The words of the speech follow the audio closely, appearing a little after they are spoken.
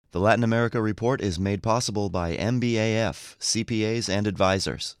The Latin America Report is made possible by MBAF, CPAs and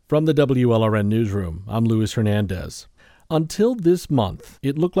advisors. From the WLRN Newsroom, I'm Luis Hernandez. Until this month,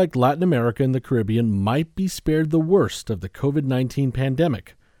 it looked like Latin America and the Caribbean might be spared the worst of the COVID-19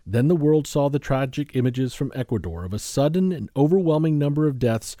 pandemic. Then the world saw the tragic images from Ecuador of a sudden and overwhelming number of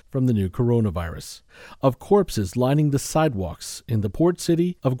deaths from the new coronavirus, of corpses lining the sidewalks in the port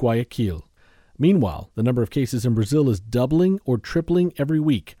city of Guayaquil. Meanwhile, the number of cases in Brazil is doubling or tripling every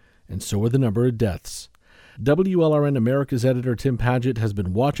week, and so are the number of deaths. WLRN America's editor Tim Padgett has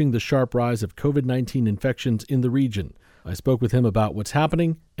been watching the sharp rise of COVID-19 infections in the region. I spoke with him about what's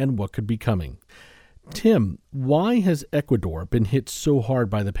happening and what could be coming. Tim, why has Ecuador been hit so hard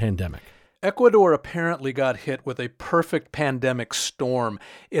by the pandemic? Ecuador apparently got hit with a perfect pandemic storm.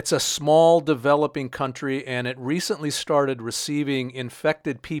 It's a small, developing country, and it recently started receiving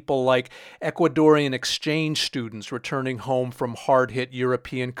infected people like Ecuadorian exchange students returning home from hard-hit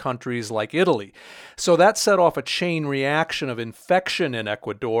European countries like Italy. So that set off a chain reaction of infection in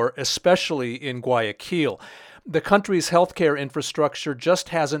Ecuador, especially in Guayaquil. The country's healthcare infrastructure just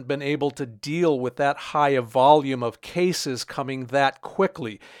hasn't been able to deal with that high a volume of cases coming that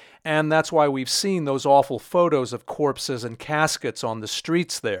quickly. And that's why we've seen those awful photos of corpses and caskets on the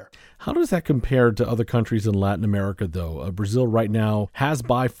streets there. How does that compare to other countries in Latin America, though? Brazil right now has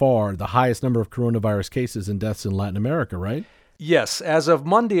by far the highest number of coronavirus cases and deaths in Latin America, right? Yes, as of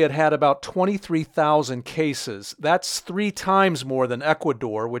Monday, it had about 23,000 cases. That's 3 times more than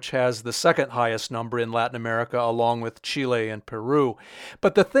Ecuador, which has the second highest number in Latin America, along with Chile and Peru.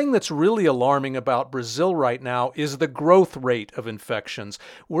 But the thing that's really alarming about Brazil right now is the growth rate of infections.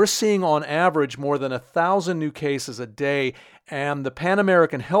 We're seeing on average more than 1,000 new cases a day, and the Pan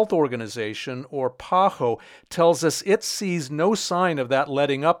American Health Organization, or PAHO, tells us it sees no sign of that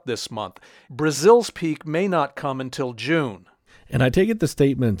letting up this month. Brazil's peak may not come until June. And I take it the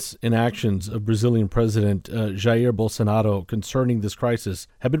statements and actions of Brazilian President Jair Bolsonaro concerning this crisis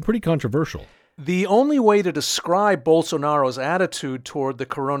have been pretty controversial. The only way to describe Bolsonaro's attitude toward the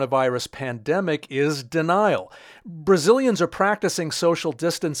coronavirus pandemic is denial. Brazilians are practicing social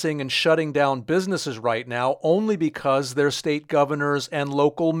distancing and shutting down businesses right now only because their state governors and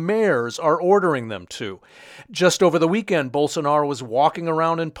local mayors are ordering them to. Just over the weekend, Bolsonaro was walking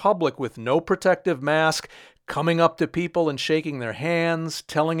around in public with no protective mask, coming up to people and shaking their hands,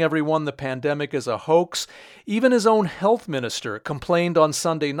 telling everyone the pandemic is a hoax. Even his own health minister complained on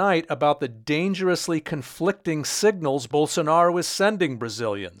Sunday night about the dangerously conflicting signals Bolsonaro is sending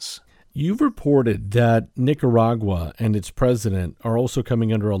Brazilians. You've reported that Nicaragua and its president are also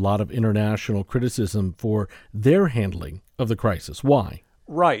coming under a lot of international criticism for their handling of the crisis. Why?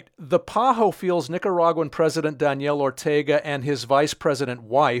 Right. The PAHO feels Nicaraguan President Daniel Ortega and his vice president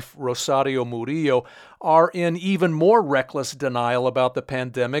wife, Rosario Murillo, are in even more reckless denial about the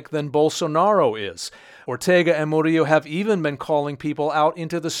pandemic than Bolsonaro is. Ortega and Murillo have even been calling people out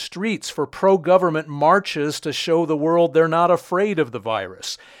into the streets for pro-government marches to show the world they're not afraid of the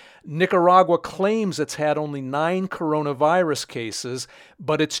virus. Nicaragua claims it's had only 9 coronavirus cases,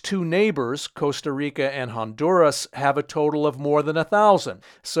 but its 2 neighbors, Costa Rica and Honduras, have a total of more than 1,000.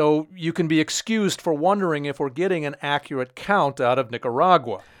 So you can be excused for wondering if we're getting an accurate count out of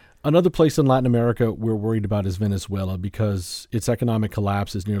Nicaragua. Another place in Latin America we're worried about is Venezuela because its economic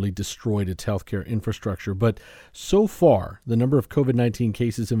collapse has nearly destroyed its healthcare infrastructure. But so far, the number of COVID-19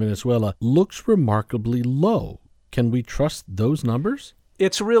 cases in Venezuela looks remarkably low. Can we trust those numbers?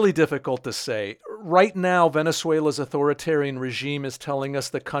 It's really difficult to say. Right now, Venezuela's authoritarian regime is telling us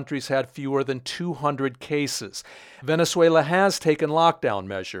the country's had fewer than 200 cases. Venezuela has taken lockdown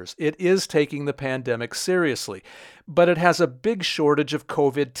measures. It is taking the pandemic seriously. But it has a big shortage of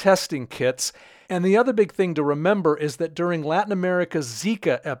COVID testing kits. And the other big thing to remember is that during Latin America's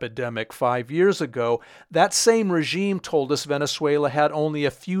Zika epidemic 5 years ago, that same regime told us Venezuela had only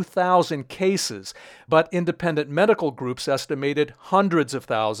a few thousand cases, but independent medical groups estimated hundreds of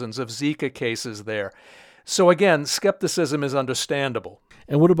thousands of Zika cases there. So again, skepticism is understandable.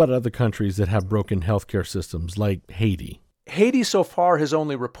 And what about other countries that have broken healthcare systems, like Haiti? Haiti so far has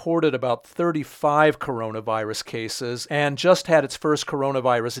only reported about 35 coronavirus cases and just had its first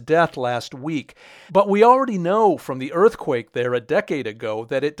coronavirus death last week. But we already know from the earthquake there a decade ago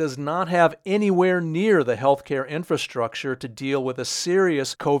that it does not have anywhere near the healthcare infrastructure to deal with a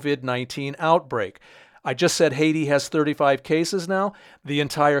serious COVID-19 outbreak. I just said Haiti has 35 cases now. The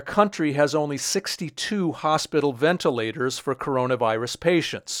entire country has only 62 hospital ventilators for coronavirus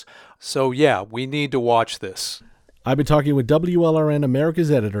patients. So yeah, we need to watch this. I've been talking with WLRN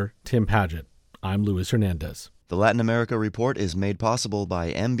America's editor, Tim Padgett. I'm Luis Hernandez. The Latin America Report is made possible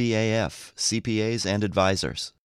by MBAF, CPAs and advisors.